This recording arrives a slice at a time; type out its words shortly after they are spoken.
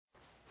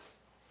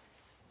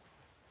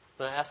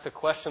I'm going to ask a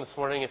question this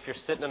morning. If you're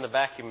sitting in the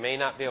back, you may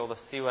not be able to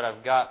see what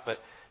I've got, but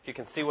if you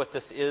can see what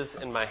this is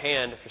in my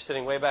hand, if you're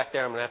sitting way back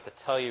there, I'm going to have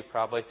to tell you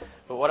probably.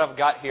 But what I've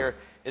got here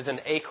is an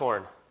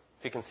acorn,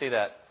 if you can see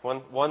that.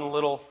 One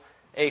little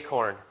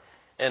acorn.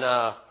 And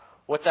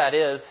what that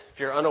is, if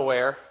you're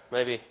unaware,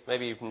 maybe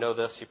you know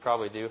this, you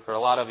probably do, or a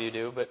lot of you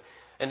do, but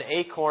an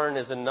acorn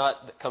is a nut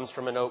that comes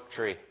from an oak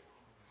tree.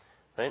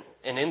 Right?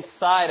 And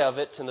inside of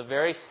it, in the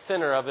very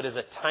center of it, is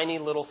a tiny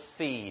little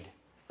seed,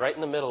 right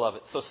in the middle of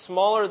it. So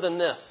smaller than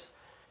this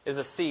is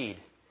a seed.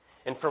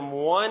 And from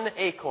one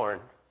acorn,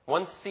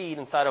 one seed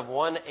inside of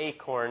one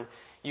acorn,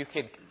 you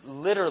could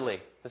literally,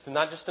 this is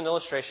not just an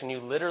illustration,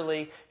 you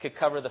literally could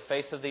cover the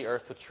face of the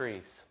earth with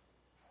trees.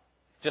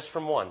 Just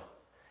from one.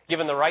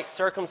 Given the right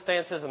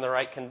circumstances and the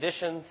right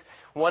conditions,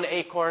 one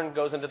acorn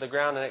goes into the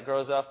ground and it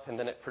grows up, and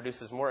then it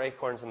produces more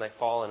acorns and they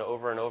fall, and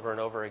over and over and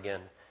over again.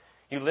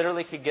 You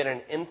literally could get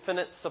an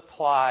infinite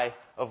supply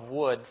of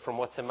wood from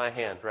what's in my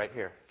hand right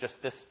here. Just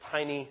this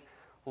tiny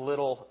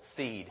little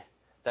seed.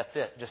 That's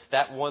it. Just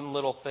that one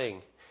little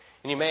thing.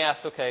 And you may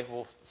ask, okay,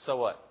 well, so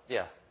what?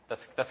 Yeah,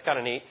 that's kind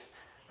of neat,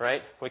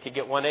 right? We could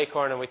get one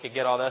acorn and we could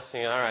get all this.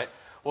 And, all right.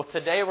 Well,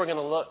 today we're going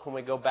to look, when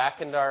we go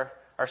back into our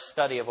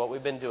study of what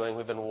we've been doing.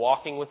 We've been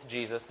walking with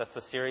Jesus. That's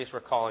the series we're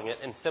calling it.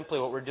 And simply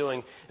what we're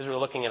doing is we're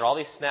looking at all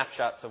these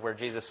snapshots of where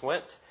Jesus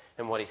went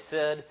and what he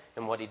said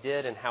and what he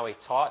did and how he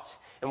taught.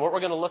 And what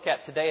we're going to look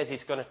at today is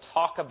he's going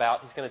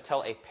to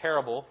tell a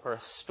parable or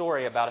a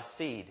story about a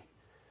seed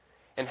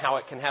and how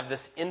it can have this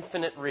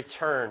infinite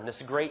return,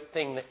 this great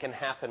thing that can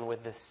happen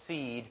with this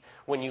seed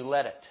when you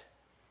let it.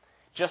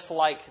 Just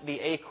like the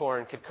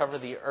acorn could cover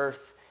the earth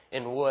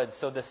in wood,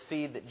 so the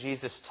seed that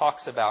Jesus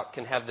talks about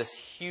can have this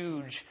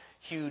huge,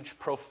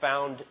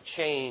 profound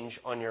change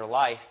on your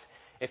life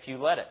if you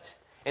let it.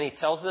 And he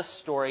tells this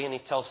story, and he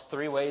tells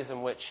 3 ways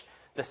in which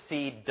the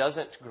seed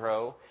doesn't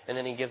grow, and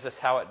then he gives us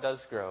how it does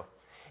grow.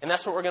 And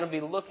that's what we're going to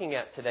be looking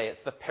at today. It's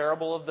the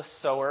parable of the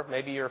sower.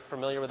 Maybe you're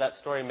familiar with that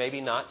story,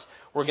 maybe not.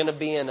 We're going to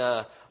be in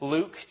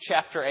Luke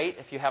chapter 8,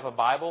 if you have a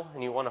Bible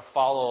and you want to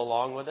follow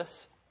along with us.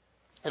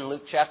 In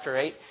Luke chapter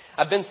 8,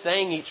 I've been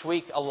saying each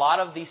week, a lot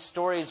of these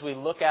stories we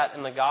look at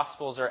in the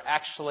Gospels are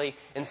actually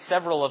in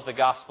several of the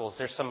Gospels.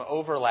 There's some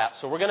overlap.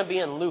 So we're going to be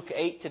in Luke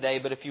 8 today,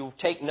 but if you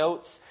take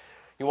notes,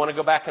 you want to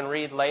go back and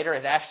read later,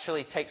 it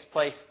actually takes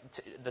place,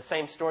 the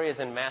same story is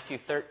in Matthew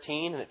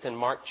 13, and it's in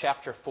Mark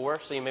chapter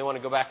 4, so you may want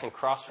to go back and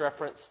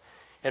cross-reference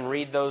and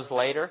read those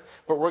later.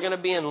 But we're going to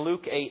be in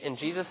Luke 8, and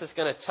Jesus is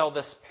going to tell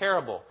this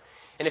parable.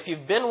 And if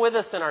you've been with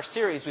us in our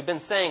series, we've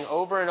been saying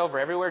over and over,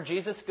 everywhere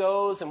Jesus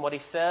goes and what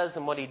he says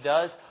and what he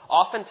does,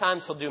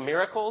 oftentimes he'll do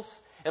miracles,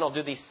 and he'll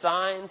do these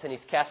signs, and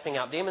he's casting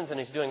out demons, and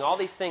he's doing all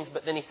these things,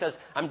 but then he says,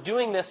 I'm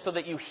doing this so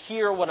that you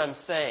hear what I'm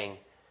saying,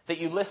 that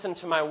you listen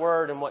to my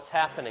word and what's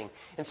happening.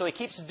 And so he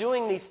keeps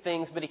doing these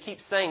things, but he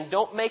keeps saying,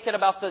 don't make it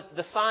about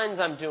the signs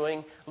I'm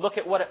doing. Look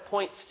at what it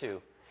points to.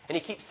 And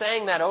he keeps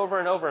saying that over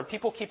and over, and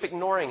people keep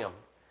ignoring him.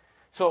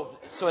 So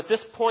at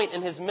this point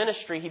in his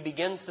ministry, he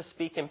begins to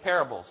speak in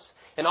parables.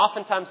 And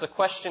oftentimes the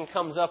question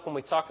comes up when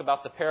we talk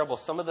about the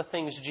parables. Some of the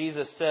things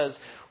Jesus says,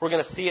 we're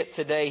going to see it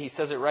today. He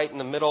says it right in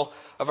the middle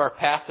of our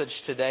passage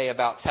today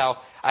about how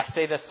I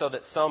say this so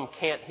that some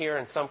can't hear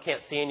and some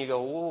can't see. And you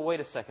go, whoa, wait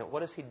a second,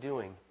 what is he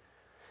doing?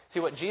 See,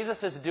 what Jesus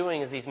is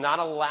doing is he's not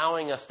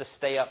allowing us to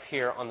stay up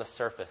here on the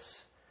surface.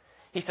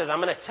 He says,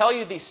 I'm going to tell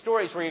you these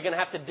stories where you're going to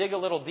have to dig a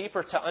little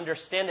deeper to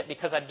understand it,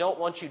 because I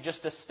don't want you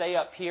just to stay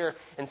up here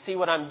and see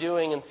what I'm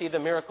doing and see the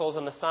miracles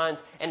and the signs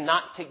and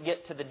not to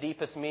get to the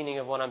deepest meaning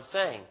of what I'm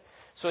saying.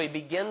 So he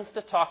begins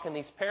to talk in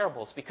these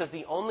parables, because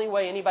the only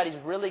way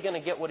anybody's really going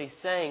to get what he's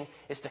saying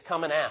is to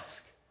come and ask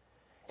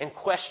and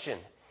question.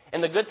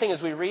 And the good thing is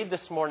we read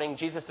this morning,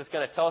 Jesus is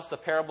going to tell us the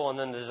parable, and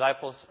then the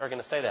disciples are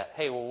going to say that,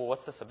 hey, well,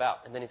 what's this about?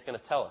 And then he's going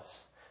to tell us.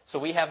 So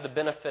we have the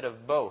benefit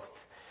of both.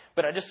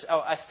 But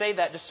I say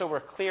that just so we're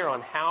clear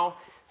on how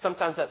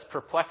sometimes that's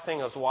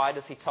perplexing, as why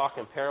does he talk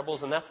in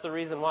parables? And that's the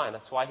reason why.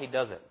 That's why he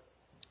does it.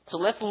 So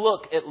let's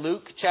look at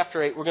Luke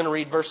chapter 8. We're going to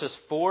read verses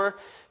 4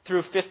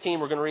 through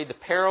 15. We're going to read the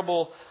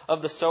parable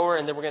of the sower,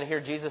 and then we're going to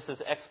hear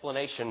Jesus'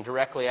 explanation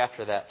directly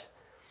after that.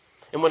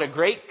 And when a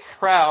great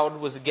crowd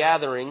was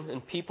gathering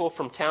and people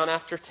from town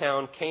after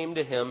town came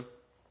to him,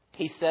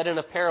 he said in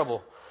a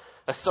parable,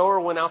 a sower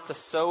went out to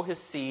sow his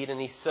seed, and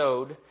he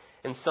sowed,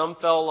 and some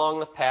fell along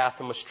the path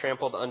and was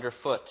trampled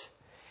underfoot,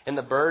 and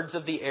the birds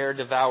of the air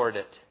devoured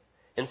it.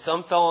 And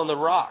some fell on the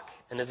rock,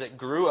 and as it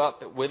grew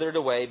up, it withered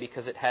away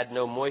because it had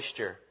no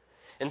moisture.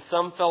 And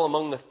some fell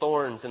among the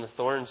thorns, and the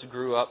thorns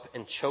grew up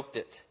and choked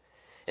it.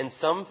 And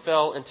some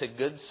fell into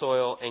good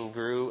soil and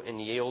grew and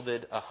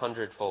yielded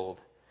 100-fold.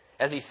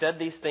 As he said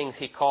these things,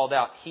 he called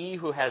out, he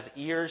who has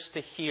ears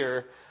to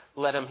hear,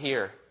 let him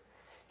hear.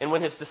 And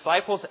when his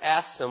disciples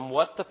asked him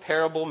what the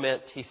parable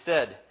meant, he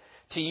said,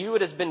 to you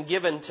it has been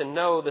given to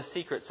know the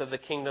secrets of the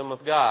kingdom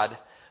of God,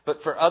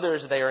 but for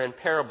others they are in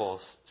parables,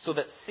 so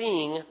that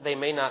seeing they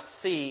may not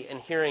see, and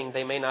hearing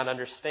they may not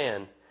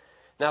understand.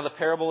 Now the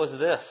parable is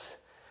this.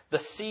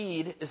 The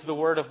seed is the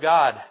word of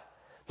God.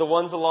 The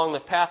ones along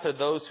the path are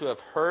those who have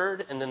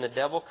heard, and then the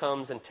devil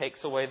comes and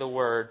takes away the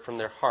word from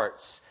their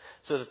hearts,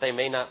 so that they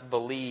may not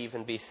believe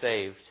and be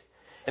saved.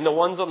 And the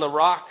ones on the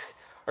rock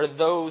are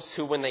those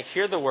who, when they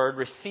hear the word,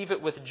 receive it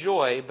with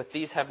joy, but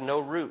these have no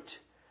root.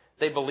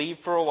 They believe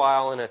for a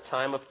while, and in a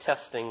time of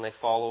testing they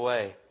fall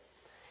away.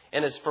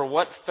 And as for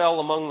what fell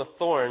among the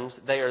thorns,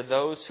 they are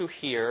those who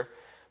hear,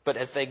 but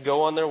as they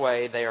go on their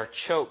way, they are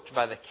choked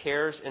by the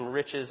cares and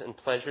riches and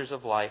pleasures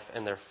of life,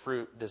 and their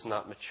fruit does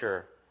not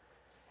mature.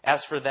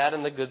 As for that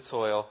in the good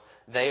soil,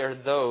 they are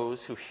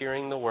those who,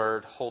 hearing the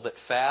word, hold it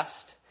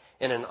fast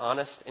in an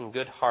honest and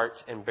good heart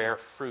and bear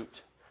fruit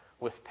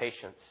with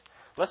patience.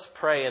 Let's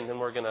pray, and then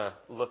we're going to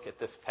look at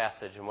this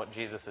passage and what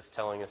Jesus is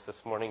telling us this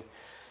morning.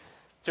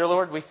 Dear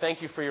Lord, we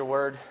thank you for your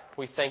word.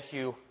 We thank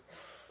you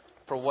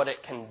for what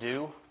it can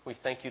do. We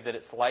thank you that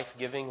it's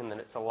life-giving and that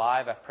it's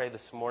alive. I pray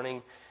this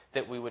morning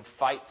that we would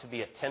fight to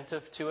be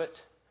attentive to it,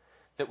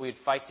 that we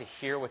would fight to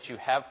hear what you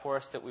have for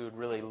us, that we would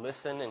really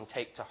listen and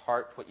take to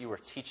heart what you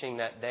were teaching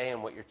that day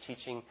and what you're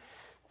teaching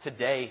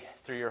today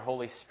through your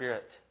Holy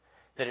Spirit,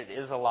 that it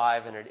is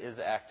alive and it is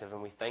active,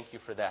 and we thank you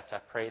for that. I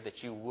pray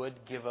that you would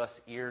give us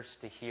ears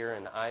to hear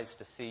and eyes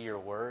to see your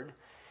word,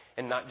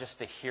 and not just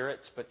to hear it,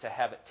 but to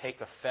have it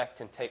take effect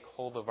and take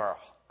hold of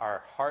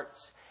our hearts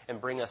and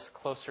bring us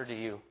closer to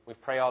you. We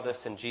pray all this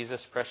in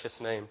Jesus' precious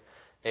name.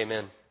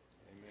 Amen.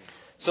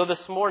 So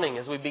this morning,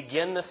 as we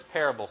begin this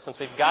parable, since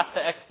we've got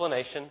the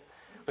explanation,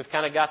 we've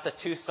kind of got the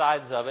two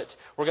sides of it,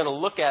 we're going to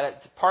look at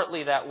it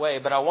partly that way.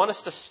 But I want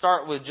us to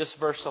start with just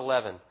verse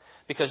 11,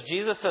 because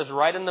Jesus says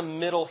right in the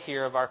middle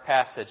here of our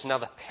passage, now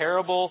the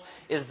parable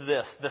is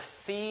this: the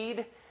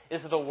seed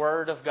is the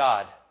word of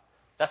God.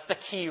 That's the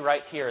key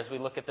right here as we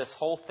look at this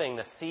whole thing.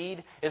 The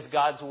seed is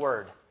God's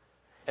word.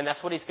 And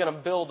that's what he's going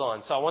to build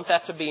on. So I want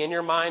that to be in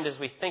your mind as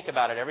we think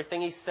about it.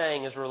 Everything he's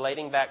saying is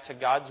relating back to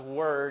God's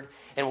word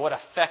and what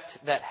effect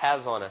that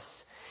has on us.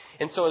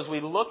 And so as we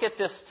look at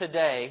this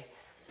today,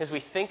 as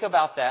we think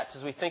about that,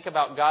 as we think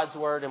about God's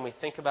word and we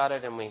think about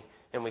it and we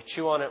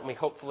chew on it and we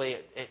hopefully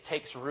it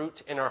takes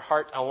root in our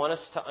heart, I want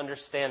us to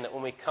understand that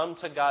when we come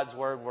to God's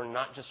word, we're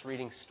not just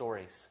reading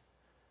stories.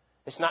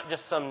 It's not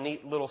just some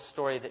neat little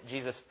story that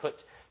Jesus put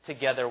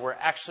together. We're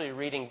actually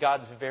reading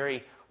God's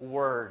very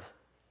word.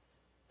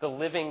 The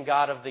living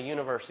God of the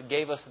universe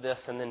gave us this,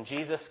 and then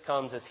Jesus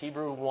comes, as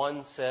Hebrews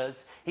 1 says,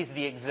 he's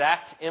the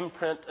exact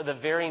imprint of the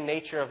very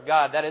nature of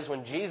God. That is,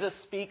 when Jesus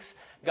speaks,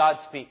 God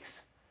speaks.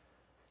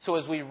 So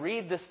as we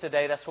read this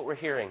today, that's what we're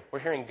hearing. We're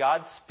hearing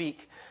God speak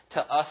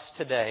to us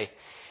today.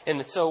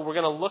 And so we're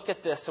going to look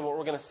at this, and what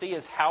we're going to see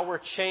is how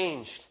we're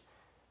changed.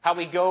 How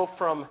we go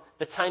from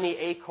the tiny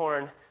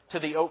acorn to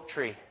the oak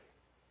tree.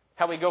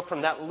 How we go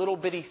from that little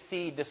bitty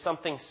seed to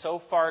something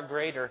so far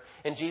greater.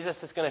 And Jesus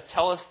is going to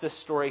tell us this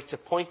story to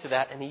point to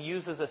that. And he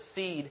uses a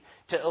seed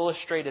to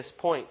illustrate his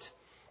point.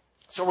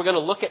 So we're going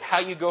to look at how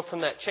you go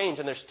from that change.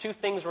 And there's two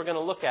things we're going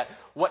to look at.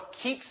 What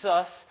keeps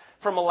us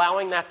from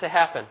allowing that to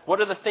happen?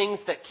 What are the things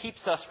that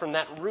keeps us from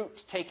that root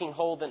taking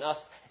hold in us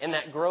and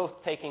that growth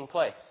taking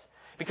place?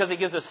 Because he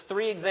gives us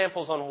three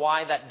examples on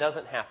why that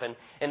doesn't happen.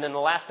 And then the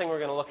last thing we're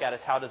going to look at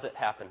is how does it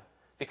happen?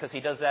 Because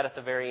he does that at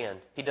the very end.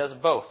 He does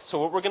both. So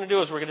what we're going to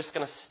do is we're just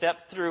going to step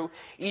through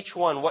each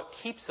one, what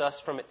keeps us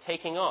from it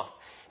taking off.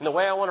 And the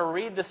way I want to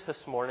read this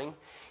morning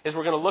is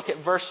we're going to look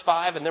at verse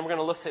 5, and then we're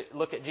going to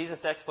look at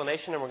Jesus'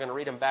 explanation, and we're going to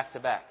read them back to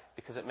back,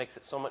 because it makes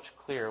it so much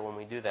clearer when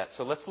we do that.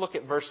 So let's look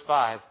at verse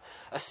 5.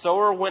 A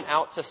sower went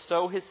out to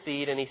sow his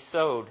seed, and he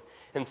sowed.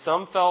 And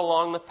some fell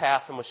along the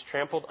path and was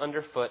trampled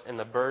underfoot, and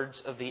the birds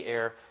of the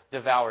air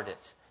devoured it.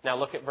 Now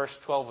look at verse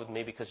 12 with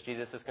me, because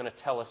Jesus is going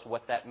to tell us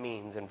what that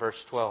means in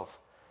verse 12.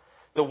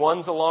 The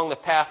ones along the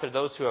path are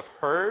those who have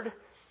heard.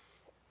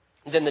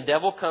 Then the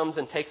devil comes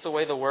and takes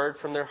away the word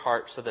from their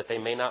heart so that they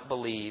may not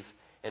believe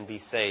and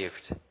be saved.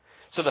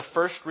 So the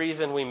first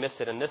reason we miss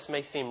it, and this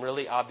may seem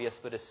really obvious,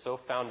 but is so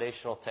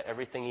foundational to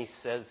everything he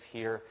says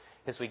here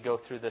as we go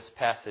through this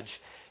passage,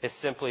 is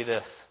simply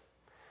this.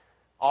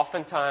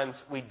 Oftentimes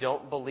we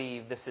don't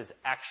believe this is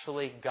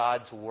actually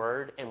God's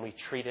word and we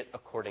treat it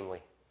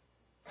accordingly.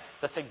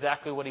 That's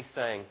exactly what he's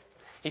saying.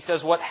 He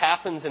says what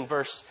happens in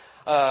verse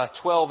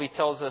 12, he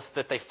tells us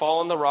that they fall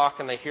on the rock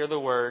and they hear the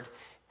word,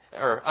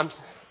 in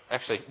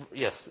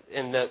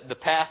the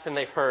path and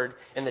they've heard,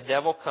 and the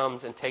devil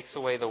comes and takes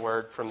away the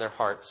word from their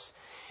hearts,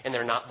 and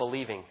they're not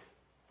believing.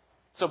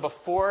 So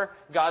before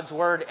God's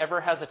word ever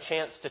has a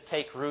chance to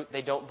take root,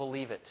 they don't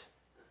believe it.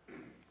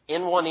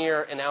 In one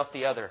ear and out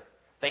the other.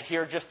 They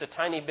hear just a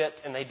tiny bit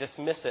and they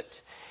dismiss it.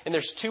 And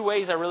there's two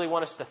ways I really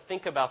want us to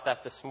think about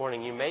that this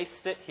morning. You may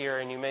sit here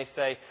and you may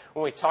say,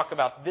 when we talk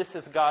about this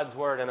is God's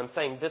word, and I'm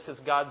saying this is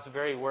God's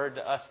very word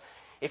to us,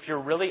 if you're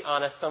really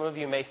honest, some of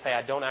you may say,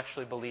 I don't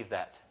actually believe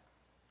that.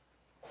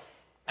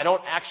 I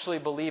don't actually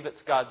believe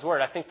it's God's word.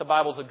 I think the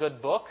Bible's a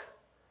good book.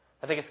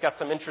 I think it's got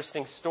some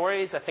interesting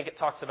stories. I think it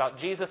talks about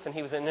Jesus and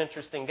he was an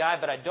interesting guy,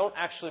 but I don't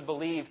actually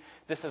believe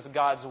this is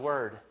God's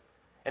word.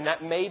 And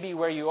that may be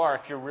where you are.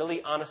 If you're really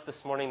honest this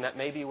morning, that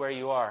may be where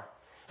you are.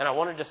 And I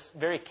want to just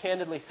very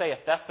candidly say, if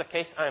that's the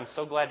case, I am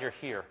so glad you're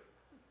here.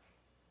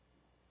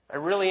 I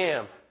really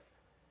am.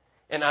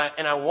 And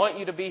I want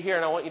you to be here,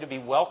 and I want you to be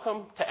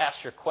welcome to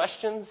ask your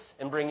questions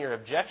and bring your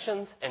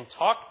objections and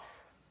talk.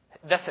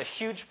 That's a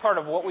huge part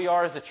of what we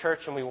are as a church,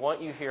 and we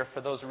want you here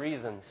for those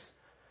reasons.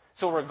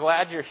 So we're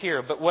glad you're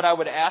here. But what I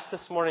would ask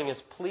this morning is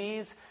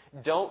please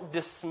don't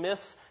dismiss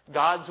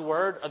God's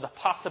Word or the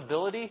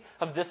possibility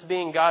of this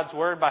being God's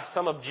Word by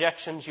some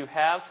objections you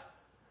have,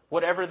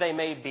 whatever they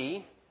may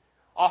be.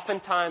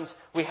 Oftentimes,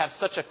 we have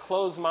such a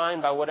closed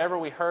mind by whatever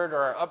we heard or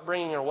our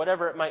upbringing or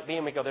whatever it might be,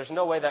 and we go, there's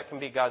no way that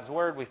can be God's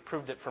Word. We've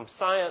proved it from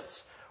science,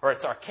 or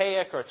it's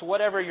archaic, or it's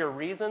whatever your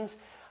reasons.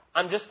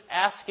 I'm just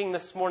asking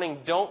this morning,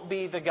 don't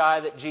be the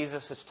guy that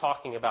Jesus is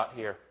talking about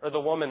here, or the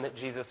woman that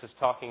Jesus is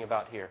talking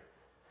about here.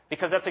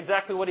 Because that's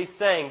exactly what he's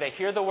saying. They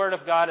hear the Word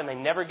of God and they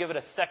never give it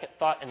a second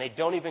thought, and they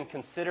don't even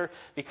consider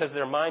because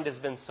their mind has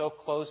been so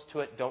closed to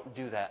it. Don't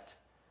do that.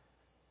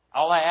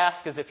 All I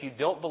ask is if you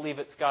don't believe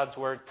it's God's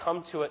Word,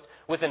 come to it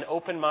with an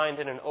open mind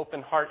and an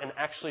open heart and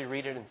actually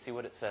read it and see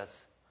what it says.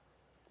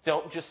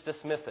 Don't just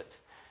dismiss it.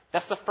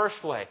 That's the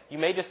first way. You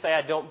may just say,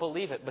 I don't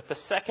believe it. But the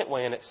second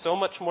way, and it's so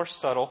much more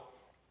subtle,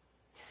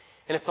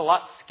 and it's a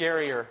lot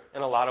scarier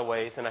in a lot of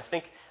ways. And I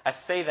think I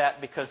say that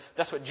because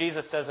that's what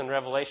Jesus says in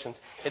Revelations.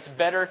 It's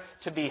better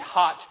to be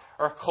hot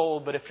or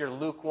cold, but if you're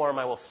lukewarm,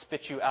 I will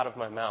spit you out of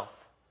my mouth.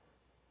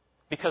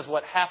 Because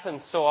what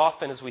happens so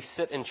often is we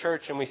sit in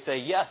church and we say,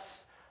 yes,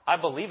 I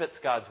believe it's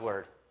God's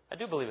Word. I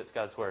do believe it's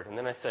God's Word. And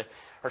then I say,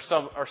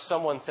 or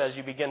someone says,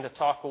 you begin to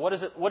talk, well,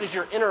 what does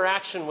your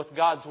interaction with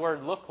God's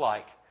Word look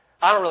like?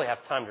 I don't really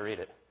have time to read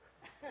it.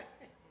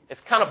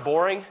 It's kind of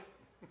boring.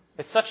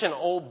 It's such an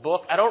old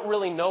book. I don't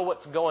really know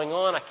what's going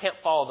on. I can't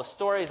follow the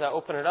stories. I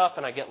open it up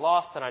and I get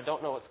lost and I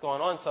don't know what's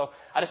going on. So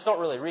I just don't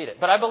really read it.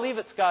 But I believe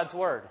it's God's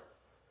Word.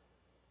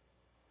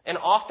 And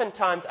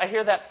oftentimes, I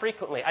hear that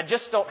frequently. I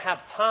just don't have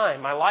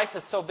time. My life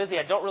is so busy.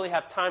 I don't really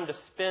have time to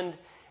spend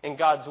in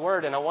God's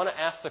Word. And I want to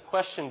ask the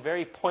question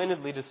very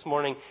pointedly this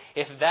morning.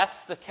 If that's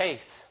the case,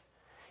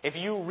 if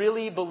you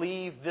really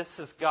believe this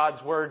is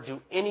God's Word, do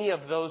any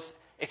of those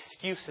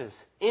excuses,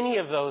 any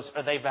of those,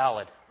 are they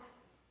valid?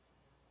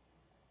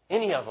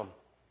 Any of them?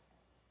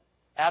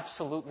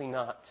 Absolutely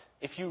not.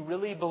 If you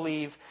really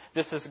believe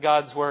this is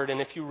God's Word,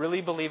 and if you really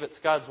believe it's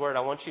God's Word,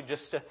 I want you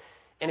just to,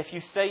 and if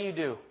you say you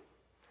do,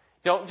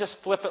 don't just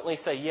flippantly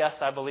say, yes,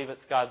 I believe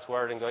it's God's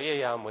Word, and go,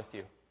 yeah, I'm with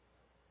you.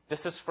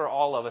 This is for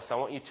all of us. I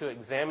want you to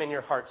examine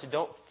your heart. So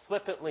don't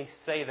flippantly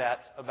say that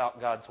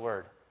about God's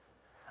Word.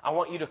 I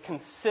want you to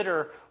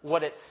consider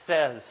what it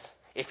says.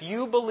 If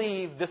you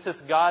believe this is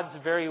God's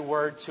very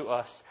Word to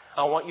us,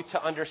 I want you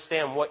to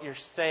understand what you're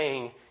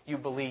saying you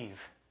believe.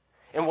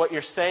 And what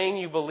you're saying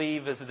you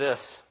believe is this.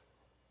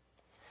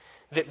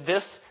 That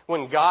this,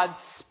 when God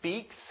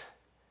speaks,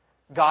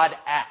 God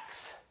acts.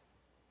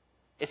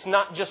 It's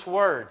not just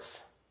words.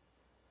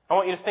 I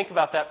want you to think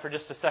about that for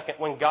just a second.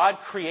 When God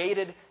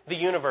created the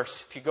universe,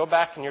 if you go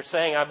back and you're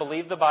saying, I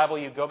believe the Bible,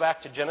 you go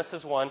back to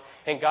Genesis 1,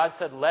 and God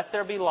said, let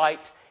there be light,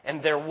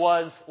 and there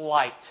was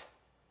light.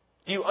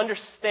 Do you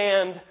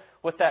understand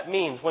what that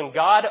means? When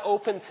God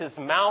opens His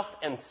mouth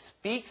and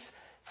speaks,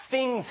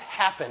 things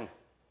happen.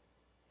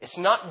 It's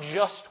not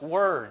just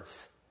words.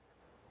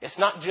 It's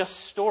not just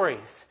stories.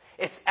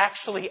 It's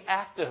actually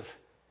active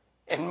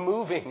and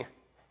moving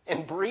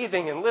and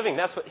breathing and living.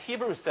 That's what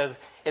Hebrews says.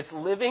 It's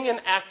living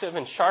and active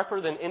and sharper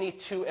than any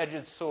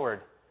two-edged sword.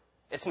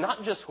 It's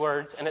not just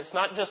words and it's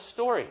not just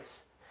stories.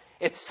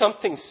 It's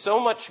something so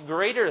much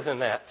greater than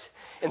that.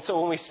 And so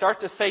when we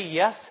start to say,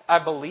 yes,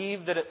 I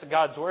believe that it's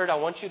God's Word, I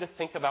want you to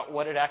think about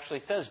what it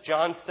actually says.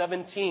 John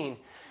 17,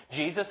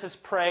 Jesus is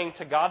praying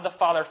to God the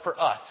Father for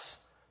us.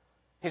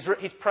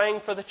 He's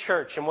praying for the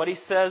church, and what he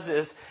says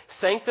is,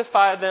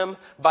 sanctify them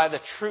by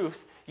the truth.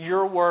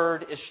 Your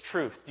word is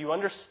truth. Do you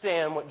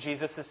understand what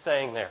Jesus is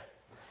saying there?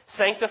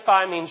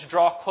 Sanctify means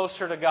draw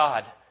closer to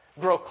God,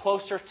 grow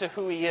closer to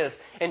who He is.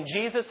 And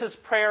Jesus'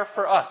 prayer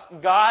for us,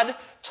 God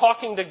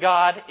talking to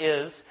God,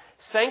 is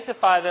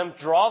sanctify them,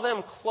 draw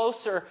them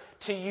closer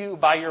to you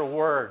by your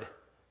word.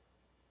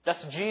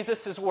 That's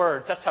Jesus'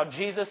 words. That's how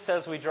Jesus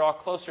says we draw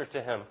closer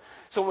to Him.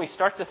 So when we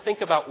start to think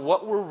about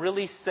what we're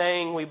really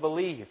saying we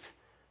believe,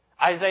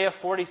 Isaiah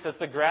 40 says,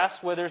 the grass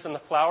withers and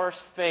the flowers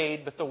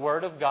fade, but the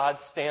Word of God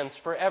stands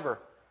forever.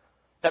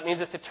 That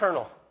means it's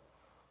eternal.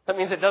 That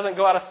means it doesn't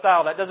go out of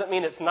style. That doesn't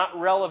mean it's not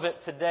relevant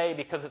today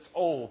because it's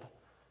old.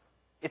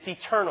 It's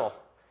eternal.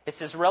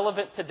 It's as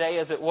relevant today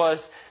as it was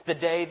the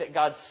day that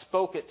God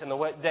spoke it and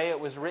the day it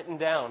was written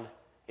down.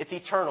 It's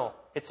eternal.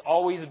 It's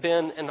always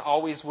been and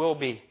always will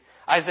be.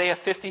 Isaiah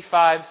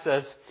 55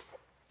 says,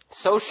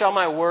 so shall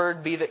my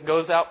word be that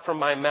goes out from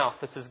my mouth.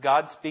 This is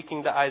God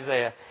speaking to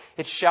Isaiah.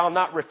 It shall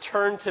not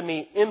return to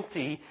me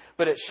empty,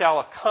 but it shall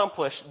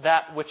accomplish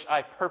that which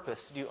I purpose.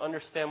 Do you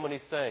understand what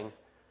he's saying?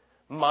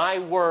 My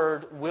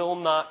word will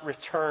not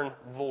return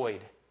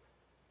void.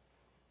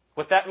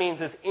 What that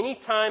means is any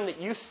time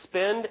that you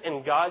spend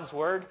in God's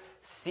Word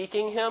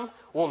seeking Him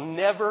will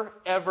never,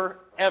 ever,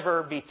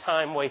 ever be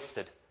time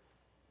wasted.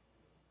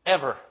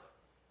 Ever.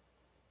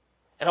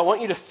 And I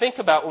want you to think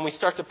about when we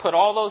start to put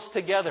all those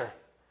together.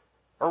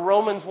 Or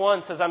Romans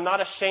 1 says, I'm not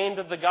ashamed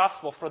of the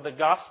gospel, for the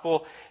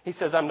gospel, he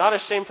says, I'm not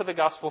ashamed for the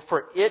gospel,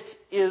 for it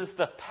is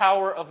the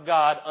power of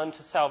God unto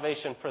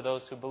salvation for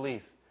those who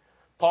believe.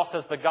 Paul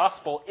says the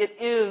gospel,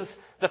 it is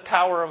the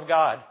power of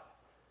God.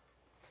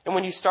 And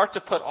when you start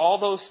to put all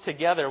those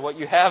together, what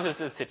you have is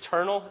it's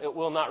eternal. It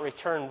will not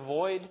return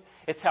void.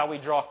 It's how we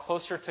draw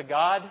closer to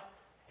God.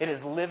 It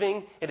is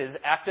living. It is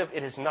active.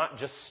 It is not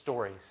just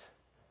stories.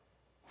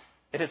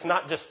 It is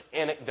not just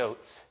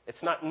anecdotes.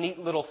 It's not neat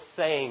little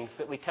sayings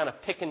that we kind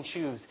of pick and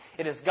choose.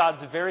 It is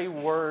God's very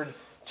word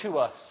to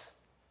us.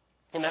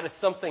 And that is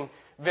something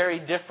very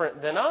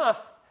different than,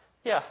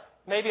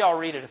 maybe I'll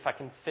read it if I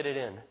can fit it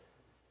in.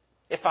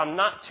 If I'm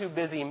not too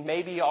busy,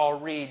 maybe I'll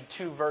read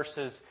 2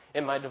 verses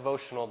in my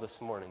devotional this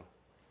morning.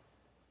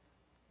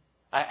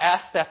 I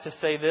ask that to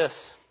say this.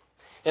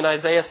 In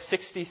Isaiah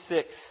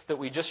 66 that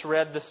we just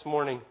read this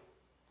morning,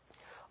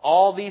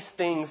 all these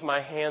things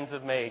my hands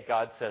have made,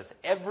 God says.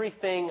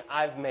 Everything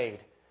I've made,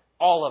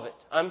 all of it.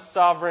 I'm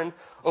sovereign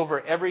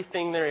over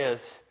everything there is,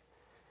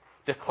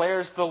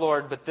 declares the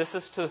Lord, but this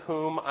is to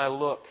whom I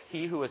look,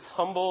 he who is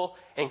humble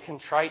and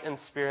contrite in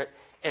spirit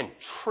and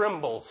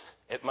trembles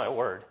at my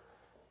word.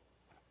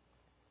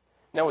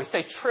 Now we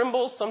say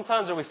trembles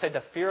sometimes, or we say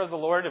the fear of the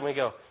Lord, and we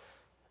go,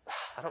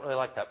 I don't really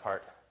like that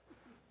part.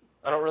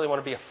 I don't really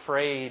want to be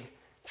afraid,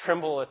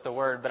 tremble at the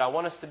word, but I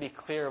want us to be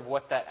clear of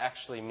what that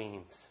actually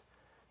means.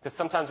 Because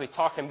sometimes we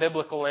talk in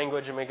biblical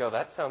language and we go,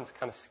 that sounds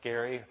kind of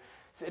scary.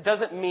 It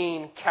doesn't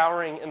mean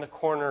cowering in the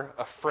corner,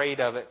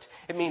 afraid of it.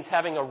 It means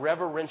having a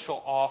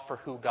reverential awe for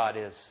who God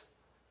is.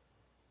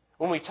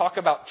 When we talk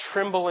about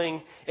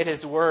trembling at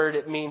His Word,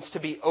 it means to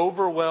be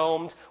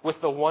overwhelmed with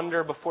the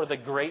wonder before the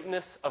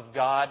greatness of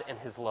God and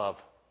His love.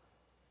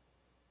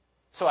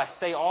 So I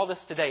say all this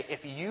today.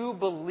 If you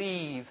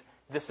believe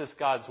this is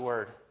God's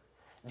Word,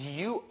 do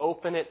you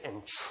open it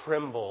and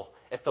tremble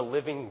at the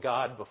living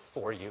God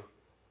before you?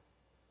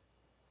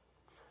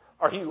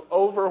 Are you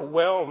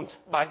overwhelmed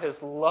by His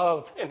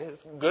love and His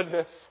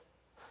goodness?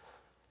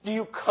 Do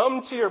you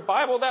come to your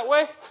Bible that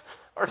way?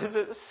 Or does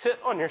it sit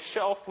on your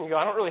shelf and you go,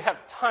 I don't really have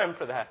time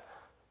for that?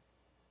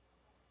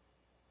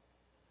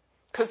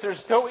 Because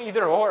there's no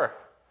either or.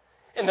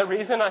 And the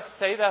reason I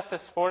say that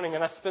this morning,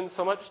 and I spend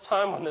so much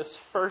time on this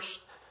first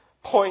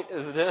point,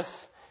 is this.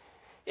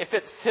 If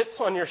it sits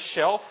on your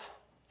shelf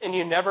and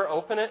you never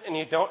open it and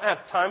you don't have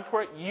time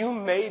for it, you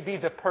may be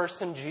the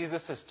person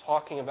Jesus is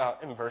talking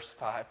about in verse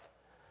 5.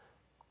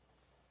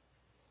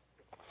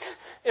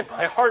 And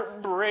my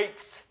heart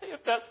breaks if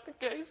that's the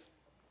case.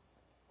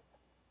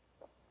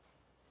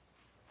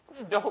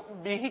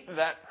 Don't be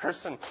that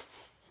person.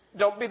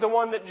 Don't be the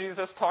one that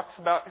Jesus talks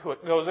about who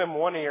it goes in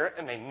one ear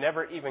and they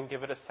never even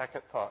give it a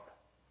second thought.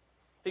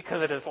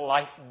 Because it is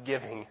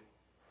life-giving.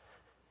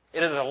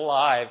 It is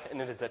alive and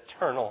it is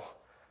eternal.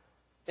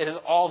 It is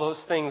all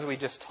those things we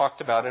just talked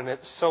about, and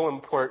it's so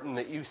important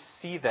that you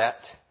see that.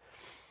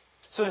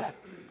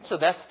 So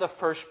that's the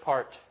first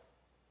part.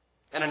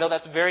 And I know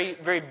that's very,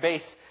 very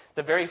base.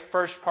 The very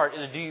first part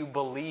is, do you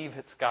believe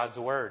it's God's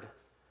Word?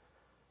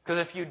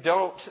 Because if you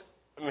don't,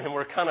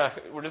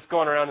 we're just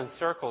going around in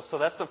circles. So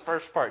that's the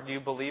first part. Do you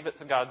believe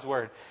it's God's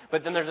Word?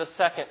 But then there's a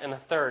second and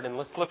a third, and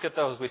let's look at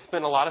those. We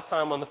spent a lot of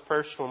time on the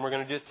first one. We're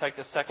going to take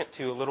the second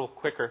two a little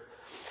quicker.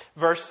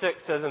 Verse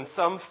 6 says, and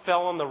some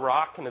fell on the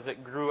rock, and as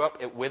it grew up,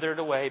 it withered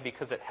away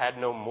because it had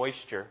no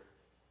moisture.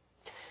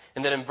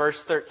 And then in verse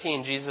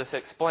 13, Jesus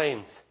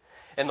explains,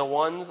 and the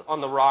ones on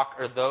the rock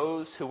are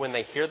those who, when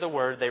they hear the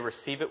word, they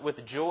receive it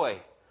with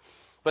joy.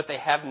 But they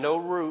have no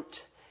root,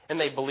 and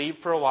they believe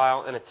for a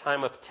while, and in a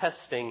time of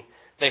testing,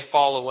 they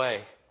fall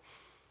away.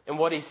 And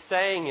what he's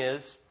saying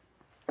is,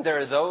 there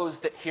are those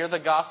that hear the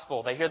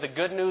gospel. They hear the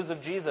good news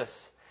of Jesus.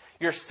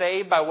 You're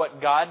saved by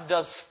what God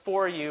does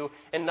for you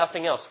and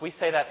nothing else. We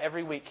say that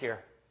every week here.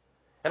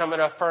 And I'm going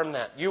to affirm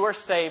that. You are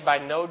saved by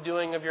no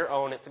doing of your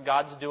own. It's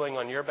God's doing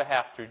on your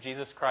behalf through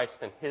Jesus Christ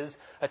and His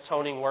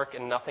atoning work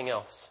and nothing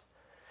else.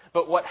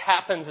 But what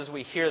happens is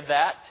we hear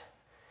that,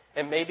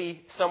 and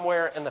maybe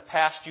somewhere in the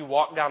past you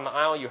walked down the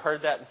aisle, you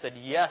heard that and said,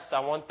 yes, I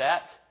want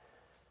that.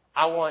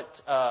 I want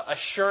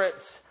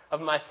assurance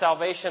of my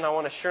salvation. I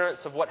want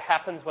assurance of what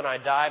happens when I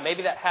die.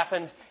 Maybe that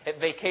happened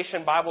at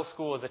Vacation Bible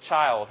School as a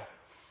child.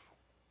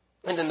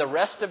 And then the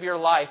rest of your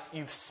life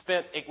you've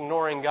spent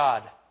ignoring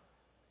God.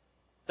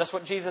 That's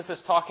what Jesus is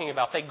talking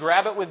about. They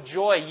grab it with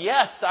joy.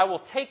 Yes, I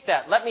will take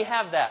that. Let me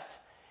have that.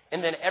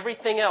 And then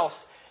everything else,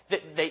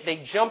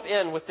 they jump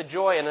in with the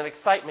joy and an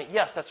excitement.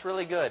 Yes, that's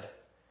really good.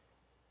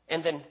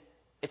 And then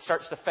it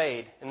starts to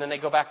fade. And then they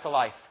go back to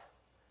life.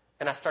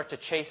 And I start to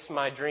chase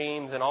my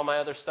dreams and all my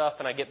other stuff.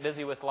 And I get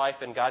busy with life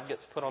and God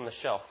gets put on the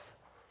shelf.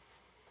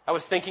 I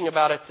was thinking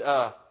about it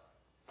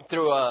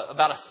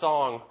about a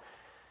song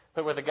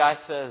where the guy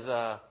says,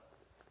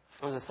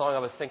 it was a song I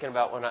was thinking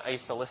about when I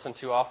used to listen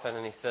to often.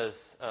 And he says,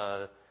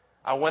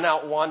 I went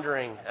out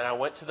wandering and I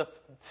went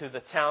to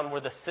the town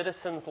where the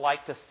citizens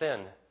like to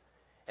sin.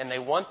 And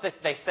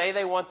they say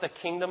they want the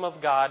kingdom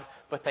of God,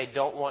 but they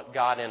don't want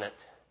God in it.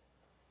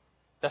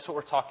 That's what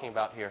we're talking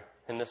about here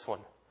in this one.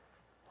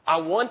 I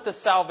want the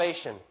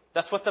salvation.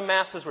 That's what the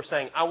masses were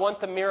saying. I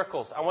want the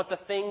miracles. I want the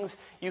things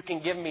you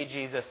can give me,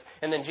 Jesus.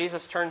 And then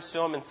Jesus turns to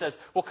them and says,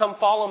 well, come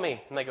follow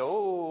me. And they go,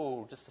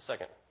 oh, just a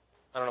second.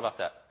 I don't know about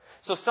that.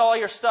 So sell all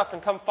your stuff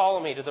and come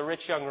follow me, to the rich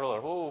young ruler.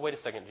 Oh, wait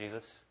a second,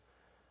 Jesus.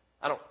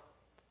 I don't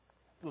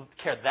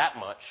care that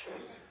much.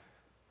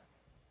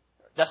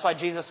 That's why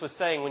Jesus was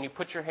saying, when you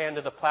put your hand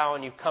to the plow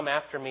and you come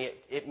after me,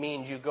 it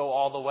means you go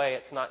all the way.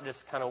 It's not just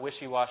kind of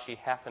wishy-washy,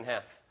 half and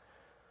half.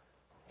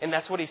 And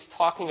that's what he's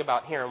talking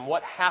about here. And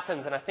what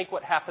happens, and I think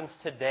what happens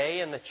today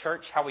in the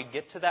church, how we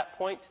get to that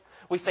point,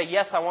 we say,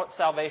 yes, I want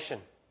salvation.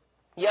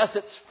 Yes,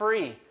 it's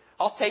free.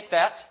 I'll take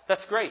that.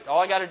 That's great.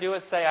 All I got to do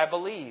is say, I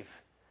believe.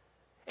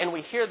 And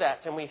we hear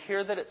that, and we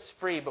hear that it's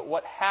free. But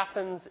what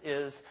happens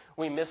is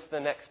we miss the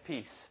next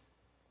piece.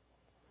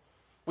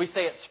 We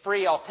say, it's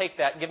free. I'll take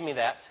that. Give me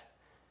that.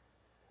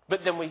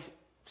 But then we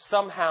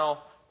somehow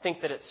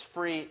think that it's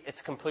free.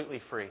 It's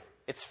completely free.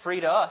 It's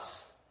free to us.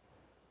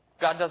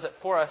 God does it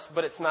for us,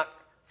 but it's not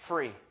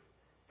free.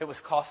 It was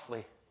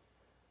costly.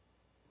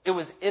 It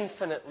was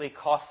infinitely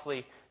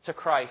costly to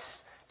Christ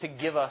to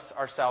give us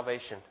our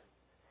salvation.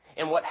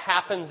 And what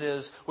happens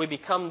is we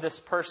become this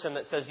person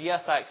that says,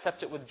 yes, I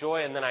accept it with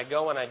joy, and then I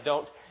go and I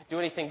don't do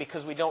anything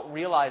because we don't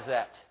realize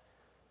that.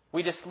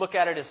 We just look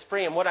at it as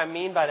free. And what I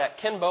mean by that,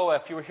 Ken Boa,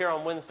 if you were here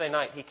on Wednesday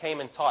night, he came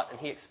and taught, and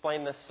he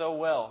explained this so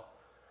well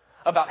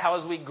about how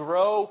as we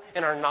grow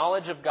in our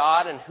knowledge of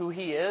God and who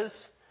He is,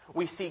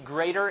 we see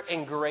greater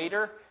and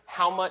greater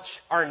how much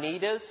our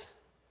need is.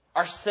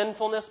 Our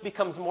sinfulness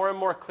becomes more and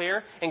more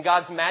clear, and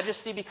God's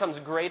majesty becomes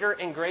greater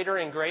and greater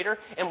and greater,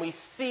 and we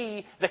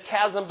see the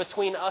chasm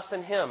between us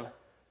and Him.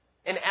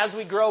 And as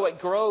we grow, it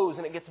grows,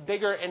 and it gets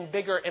bigger and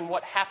bigger, and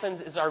what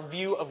happens is our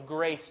view of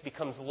grace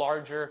becomes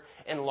larger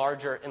and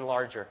larger and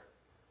larger.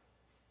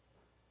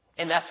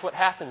 And that's what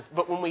happens.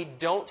 But when we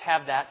don't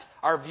have that,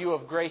 our view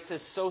of grace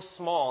is so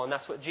small, and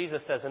that's what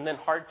Jesus says, and then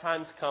hard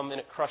times come and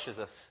it crushes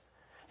us.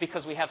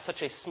 Because we have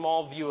such a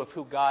small view of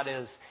who God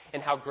is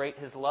and how great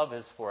His love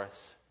is for us.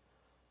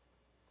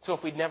 So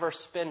if we never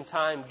spend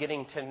time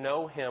getting to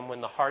know Him when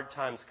the hard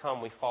times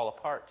come, we fall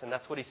apart. And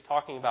that's what He's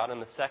talking about in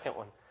the second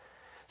one.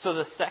 So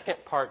the second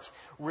part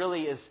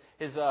really is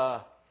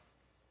the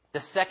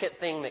second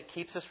thing that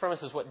keeps us from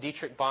us is what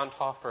Dietrich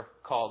Bonhoeffer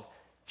called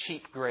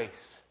cheap grace.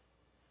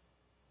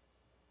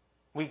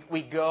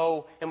 We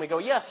go and we go,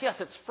 yes,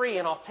 it's free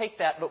and I'll take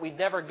that, but we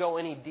never go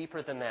any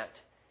deeper than that.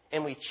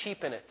 And we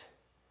cheapen it.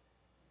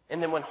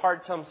 And then when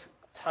hard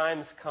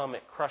times come,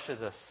 it crushes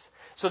us.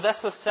 So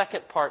that's the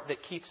second part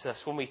that keeps us,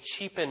 when we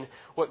cheapen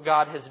what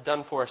God has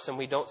done for us and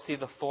we don't see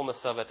the fullness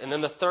of it. And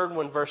then the third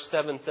one, verse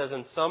 7 says,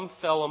 and some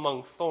fell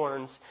among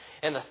thorns,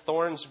 and the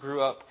thorns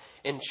grew up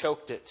and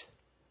choked it.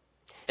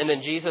 And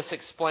then Jesus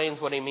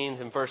explains what He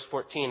means in verse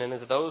 14. And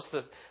as those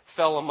that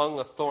fell among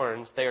the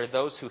thorns, they are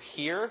those who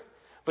hear,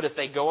 but as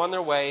they go on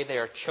their way, they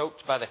are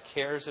choked by the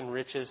cares and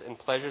riches and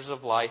pleasures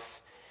of life,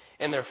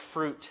 and their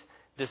fruit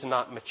does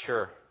not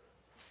mature.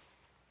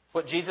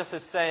 What Jesus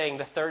is saying,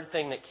 the third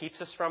thing that keeps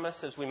us from us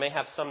is we may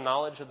have some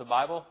knowledge of the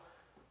Bible.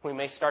 We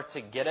may start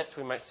to get it.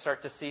 We might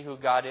start to see who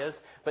God is.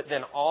 But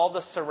then all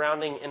the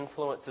surrounding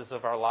influences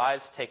of our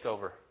lives take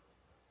over.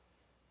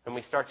 And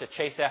we start to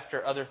chase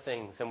after other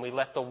things. And we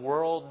let the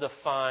world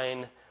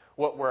define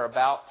what we're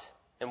about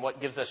and what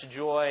gives us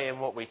joy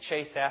and what we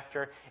chase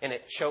after. And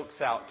it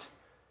chokes out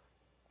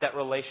that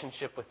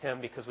relationship with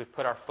Him because we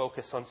put our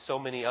focus on so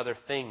many other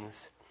things.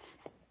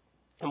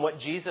 And what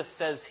Jesus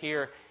says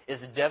here is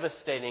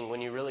devastating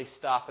when you really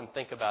stop and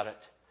think about it.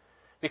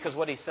 Because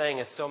what He's saying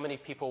is so many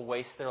people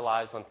waste their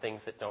lives on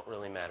things that don't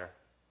really matter.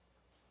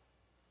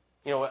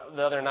 You know,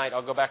 the other night,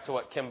 I'll go back to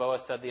what Ken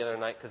Boa said the other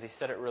night because he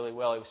said it really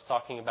well. He was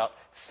talking about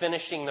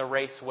finishing the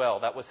race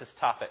well. That was his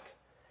topic.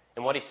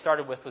 And what he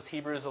started with was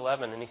Hebrews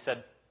 11. And he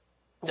said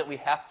that we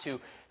have to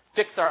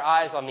fix our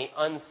eyes on the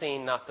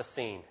unseen, not the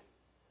seen.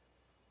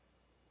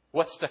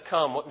 What's to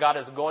come, what God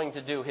is going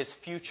to do, His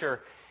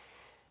future,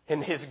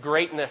 and His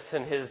greatness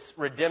and His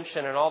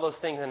redemption and all those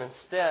things. And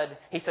instead,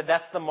 He said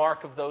that's the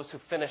mark of those who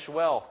finish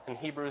well in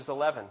Hebrews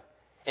 11.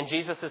 And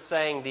Jesus is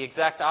saying the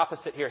exact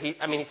opposite here. He's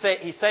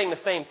saying the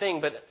same thing,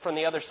 but from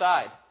the other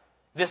side.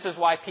 This is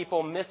why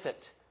people miss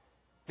it.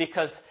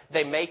 Because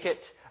they make it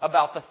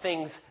about the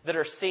things that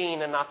are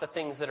seen and not the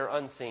things that are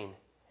unseen.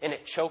 And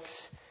it chokes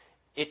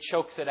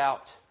it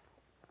out.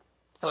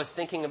 I was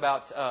thinking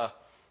about,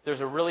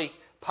 there's a really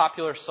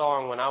popular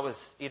song when I was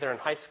either in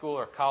high school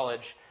or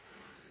college.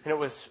 And it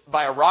was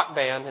by a rock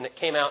band, and it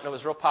came out and it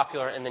was real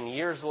popular. And then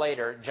years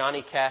later,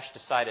 Johnny Cash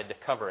decided to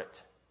cover it.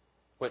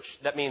 Which,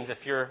 that means if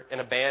you're in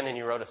a band and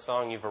you wrote a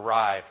song, you've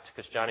arrived.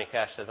 Because Johnny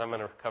Cash says, I'm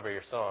going to cover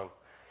your song.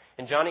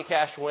 And Johnny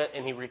Cash went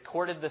and he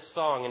recorded this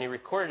song, and he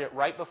recorded it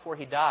right before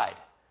he died.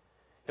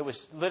 It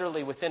was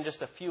literally within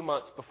just a few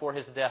months before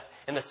his death.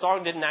 And the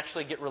song didn't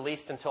actually get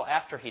released until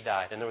after he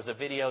died. And there was a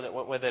video that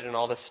went with it and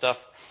all this stuff.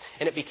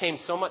 And it became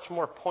so much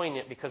more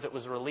poignant because it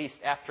was released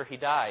after he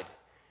died.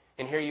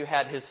 And here you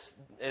had his,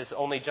 as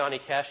only Johnny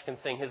Cash can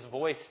sing, his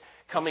voice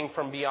coming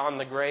from beyond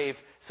the grave,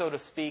 so to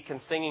speak, and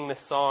singing this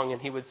song.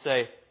 And he would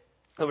say,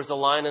 There was a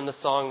line in the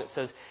song that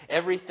says,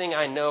 everything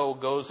I know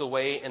goes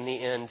away in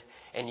the end,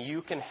 and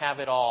you can have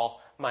it all,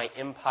 my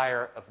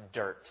empire of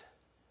dirt.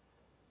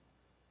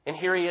 And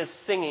here he is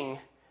singing.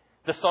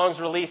 The song's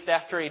released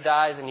after he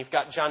dies, and you've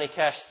got Johnny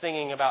Cash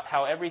singing about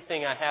how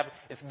everything I have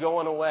is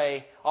going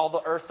away. All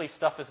the earthly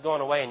stuff is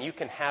going away, and you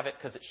can have it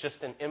because it's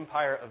just an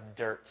empire of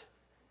dirt.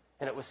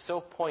 And it was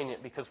so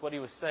poignant because what he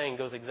was saying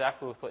goes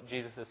exactly with what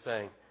Jesus is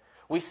saying.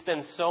 We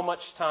spend so much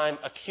time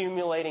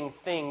accumulating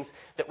things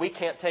that we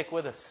can't take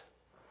with us.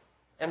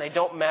 And they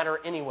don't matter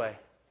anyway.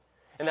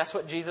 And that's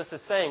what Jesus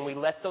is saying. We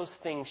let those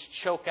things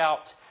choke out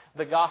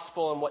the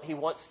gospel and what he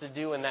wants to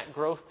do and that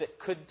growth that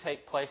could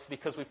take place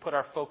because we put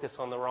our focus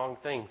on the wrong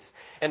things.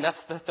 And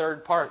that's the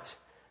third part.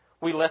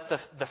 We let the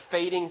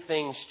fading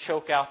things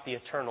choke out the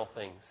eternal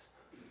things.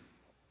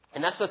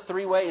 And that's the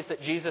three ways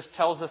that Jesus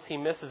tells us he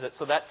misses it.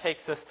 So that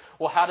takes us,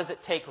 well, how does it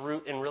take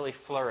root and really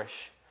flourish?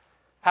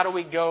 How do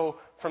we go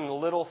from the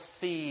little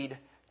seed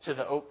to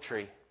the oak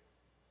tree?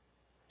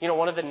 You know,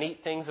 one of the neat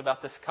things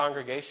about this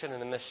congregation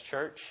and in this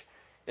church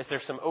is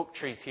there's some oak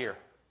trees here.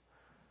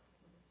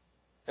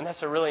 And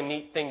that's a really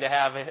neat thing to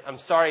have. I'm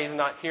sorry he's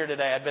not here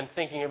today. I've been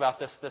thinking about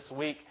this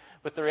week.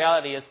 But the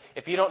reality is,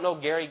 if you don't know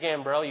Gary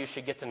Gambrell, you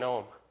should get to know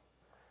him.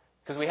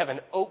 Because we have an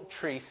oak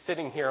tree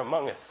sitting here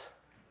among us.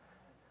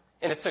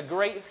 And it's a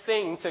great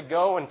thing to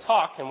go and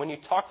talk. And when you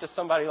talk to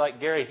somebody like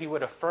Gary, he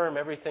would affirm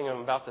everything I'm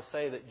about to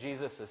say that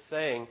Jesus is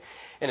saying.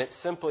 And it's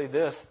simply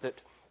this, that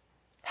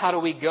how do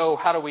we go?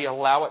 How do we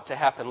allow it to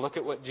happen? Look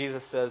at what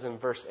Jesus says in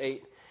verse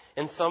 8.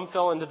 And some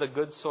fell into the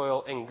good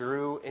soil and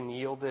grew and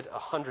yielded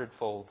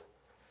 100-fold.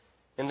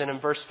 And then in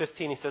verse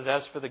 15 he says,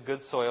 as for the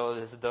good soil,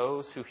 it is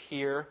those who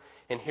hear,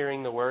 and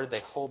hearing the word,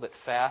 they hold it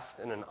fast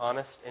in an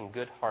honest and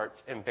good heart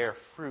and bear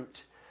fruit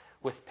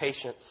with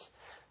patience.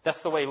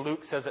 That's the way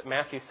Luke says it.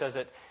 Matthew says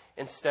it.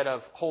 Instead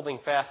of holding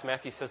fast,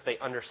 Matthew says they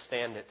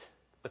understand it.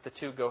 But the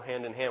two go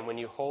hand in hand. When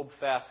you hold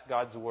fast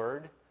God's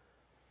word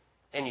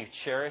and you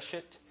cherish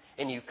it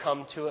and you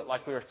come to it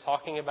like we were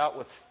talking about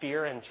with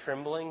fear and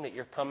trembling that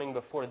you're coming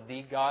before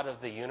the God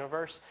of the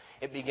universe,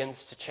 it begins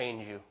to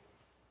change you.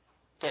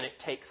 And it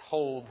takes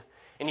hold.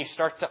 And you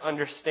start to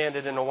understand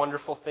it and a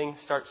wonderful thing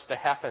starts to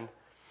happen.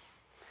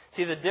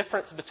 See, the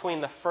difference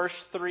between the first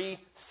three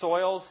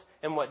soils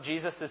and what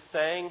Jesus is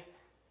saying,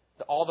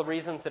 all the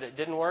reasons that it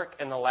didn't work,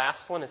 and the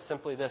last one is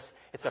simply this.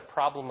 It's a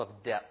problem of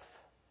depth.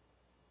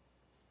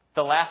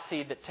 The last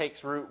seed that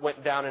takes root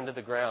went down into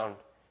the ground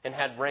and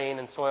had rain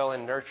and soil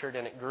and nurtured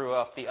and it grew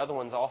up. The other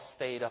ones all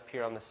stayed up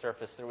here on the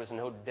surface. There was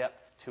no depth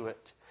to it.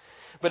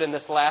 But in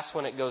this last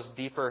one, it goes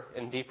deeper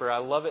and deeper. I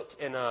love it.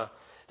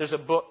 There's a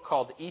book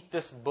called Eat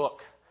This Book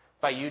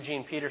by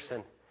Eugene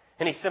Peterson.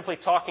 And he's simply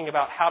talking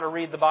about how to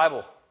read the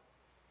Bible.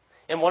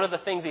 And one of the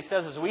things he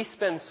says is we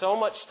spend so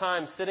much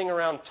time sitting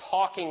around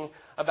talking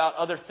about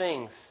other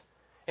things.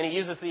 And he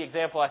uses the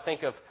example, I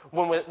think, of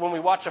when we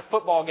watch a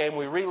football game,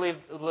 we relive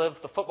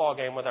the football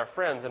game with our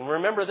friends. And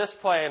remember this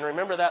play and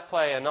remember that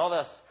play and all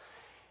this.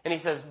 And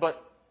he says,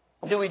 but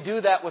do we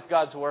do that with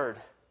God's Word?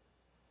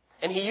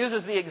 And he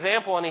uses the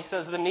example and he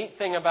says the neat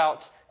thing about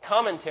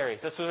commentaries.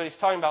 This is what he's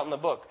talking about in the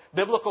book.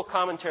 Biblical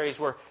commentaries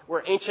where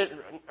ancient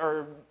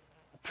or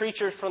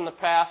preachers from the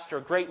past or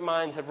great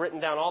minds have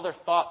written down all their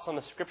thoughts on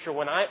the Scripture.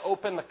 When I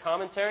open the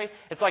commentary,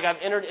 it's like I've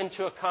entered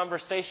into a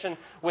conversation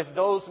with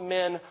those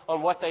men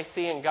on what they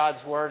see in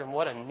God's Word, and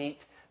what a neat,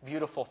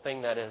 beautiful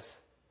thing that is.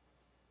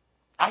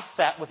 I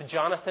sat with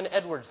Jonathan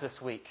Edwards this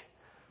week,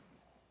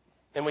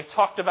 and we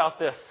talked about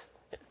this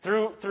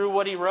through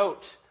what he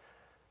wrote,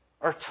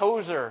 or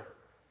Tozer,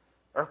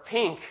 or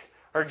Pink,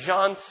 or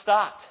John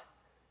Stott.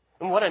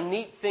 And what a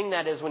neat thing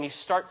that is when you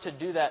start to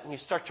do that and you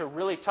start to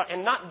really talk.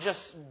 And not just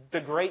the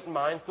great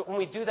minds, but when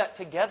we do that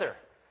together.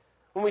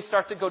 When we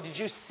start to go, did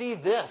you see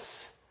this?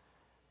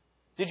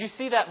 Did you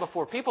see that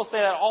before? People say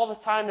that all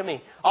the time to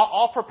me.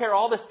 I'll prepare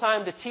all this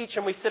time to teach,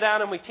 and we sit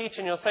down and we teach,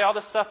 and you'll say all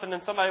this stuff, and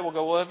then somebody will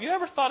go, well, have you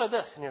ever thought of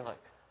this? And you're like,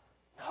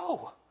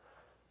 no.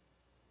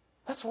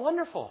 That's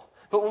wonderful.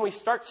 But when we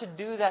start to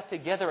do that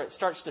together, it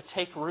starts to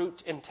take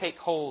root and take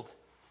hold.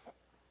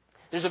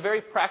 There's a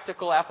very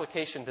practical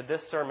application to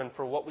this sermon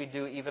for what we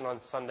do even on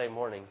Sunday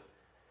morning.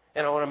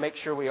 And I want to make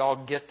sure we all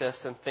get this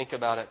and think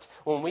about it.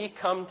 When we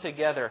come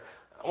together,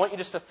 I want you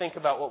just to think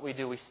about what we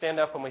do. We stand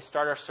up and we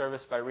start our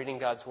service by reading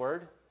God's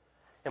Word.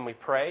 And we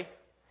pray.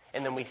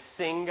 And then we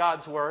sing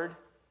God's Word.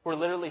 We're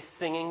literally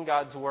singing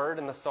God's Word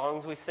in the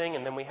songs we sing.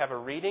 And then we have a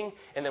reading.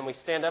 And then we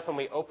stand up and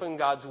we open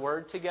God's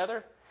Word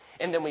together.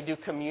 And then we do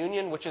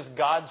communion, which is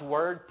God's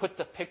Word put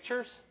to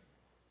pictures.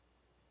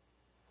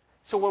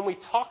 So when we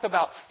talk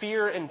about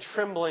fear and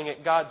trembling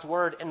at God's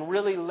Word and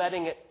really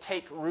letting it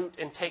take root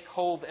and take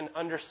hold and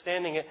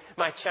understanding it,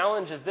 my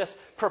challenge is this: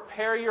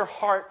 prepare your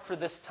heart for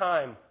this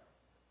time.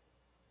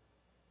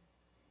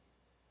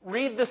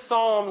 Read the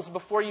Psalms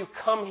before you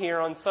come here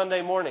on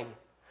Sunday morning.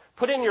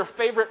 Put in your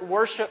favorite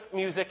worship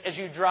music as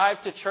you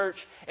drive to church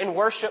and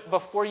worship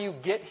before you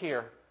get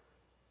here.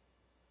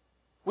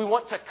 We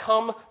want to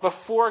come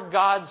before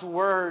God's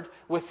Word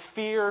with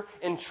fear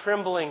and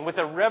trembling, with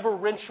a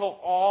reverential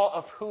awe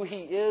of who He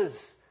is.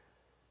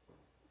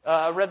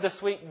 I read this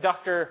week,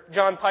 Dr.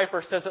 John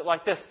Piper says it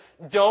like this: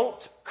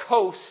 don't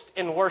coast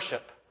in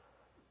worship.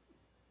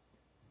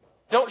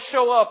 Don't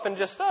show up and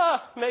just,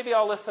 maybe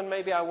I'll listen,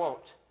 maybe I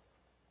won't.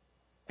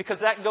 Because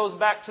that goes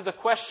back to the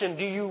question,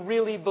 do you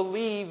really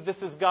believe this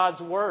is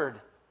God's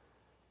Word?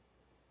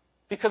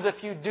 Because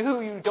if you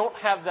do, you don't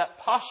have that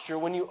posture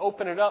when you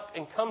open it up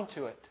and come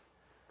to it.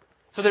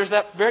 So there's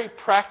that very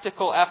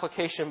practical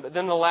application. But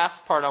then the last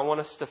part I want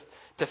us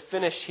to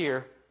finish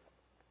here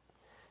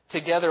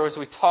together as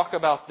we talk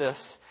about this.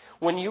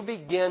 When you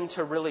begin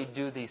to really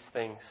do these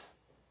things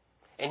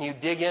and you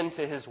dig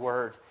into His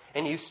Word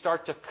and you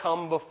start to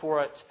come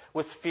before it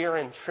with fear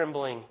and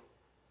trembling,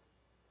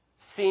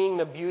 seeing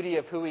the beauty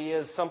of who He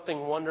is, something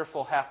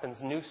wonderful happens.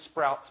 New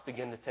sprouts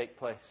begin to take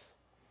place.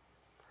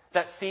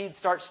 That seed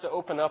starts to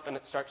open up and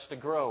it starts to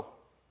grow.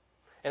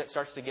 And it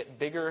starts to get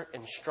bigger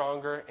and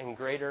stronger and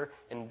greater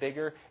and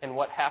bigger. And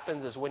what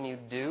happens is when you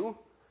do,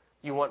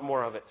 you want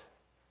more of it.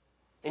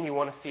 And you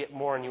want to see it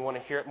more, and you want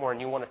to hear it more, and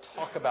you want to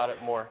talk about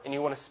it more. And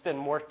you want to spend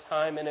more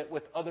time in it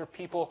with other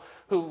people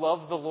who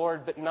love the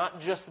Lord. But not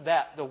just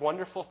that. The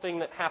wonderful thing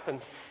that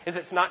happens is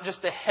it's not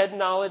just a head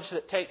knowledge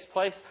that takes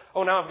place.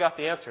 Oh, now I've got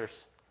the answers.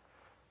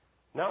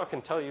 Now I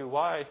can tell you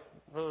why,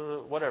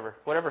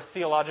 whatever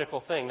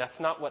theological thing. That's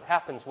not what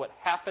happens. What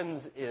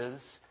happens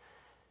is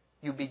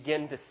you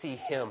begin to see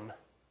Him.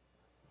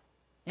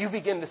 You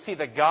begin to see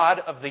the God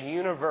of the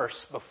universe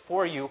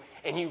before you,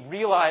 and you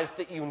realize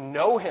that you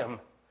know Him.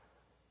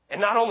 And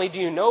not only do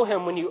you know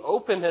Him, when you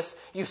open this,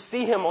 you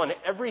see Him on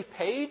every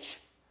page.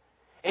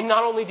 And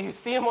not only do you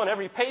see Him on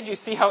every page, you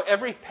see how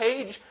every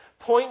page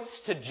points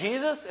to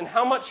Jesus and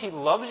how much He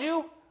loves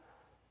you.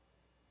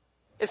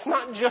 It's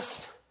not just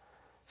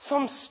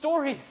some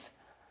stories.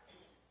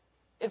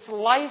 It's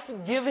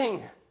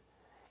life-giving.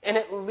 And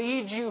it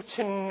leads you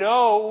to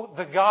know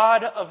the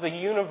God of the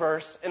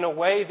universe in a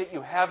way that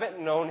you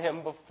haven't known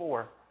Him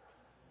before.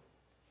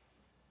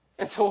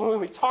 And so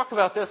when we talk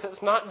about this,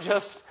 it's not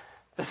just,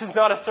 this is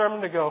not a sermon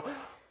to go,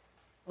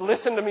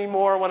 listen to me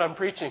more when I'm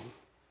preaching.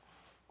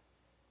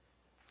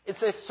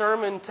 It's a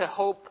sermon to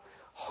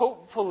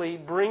hopefully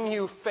bring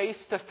you face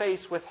to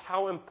face with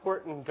how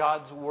important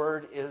God's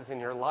Word is in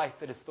your life.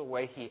 It is the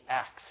way He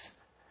acts.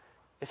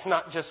 It's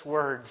not just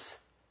words.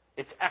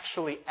 It's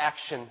actually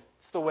action.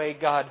 The way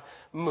God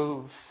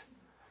moves.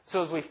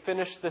 So as we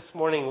finish this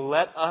morning,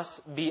 let us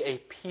be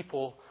a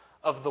people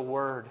of the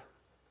Word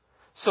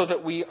so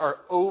that we are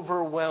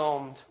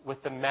overwhelmed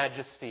with the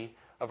majesty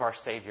of our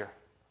Savior.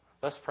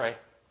 Let's pray.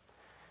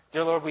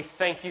 Dear Lord, we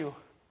thank You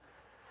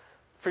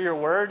for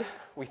Your Word.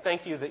 We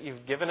thank You that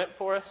You've given it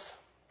for us,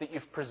 that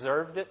You've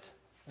preserved it,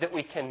 that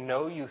we can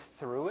know You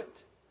through it,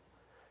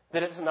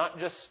 that it's not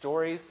just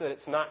stories, that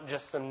it's not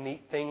just some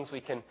neat things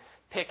we can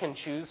pick and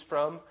choose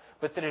from,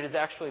 but that it is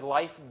actually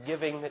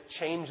life-giving that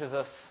changes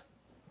us.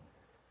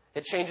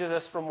 It changes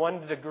us from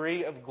one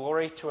degree of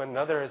glory to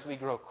another as we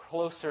grow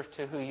closer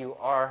to who You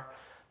are.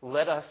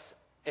 Let us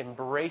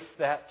embrace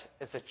that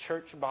as a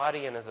church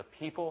body and as a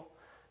people,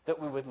 that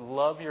we would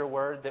love Your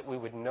Word, that we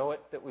would know it,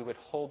 that we would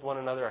hold one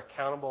another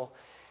accountable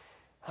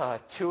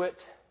to it.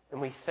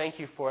 And we thank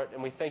You for it.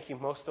 And we thank You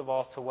most of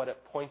all to what it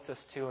points us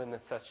to, and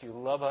that's that You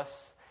love us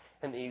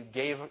and that You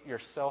gave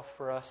Yourself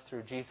for us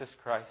through Jesus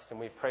Christ. And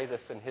we pray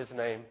this in His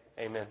name.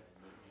 Amen.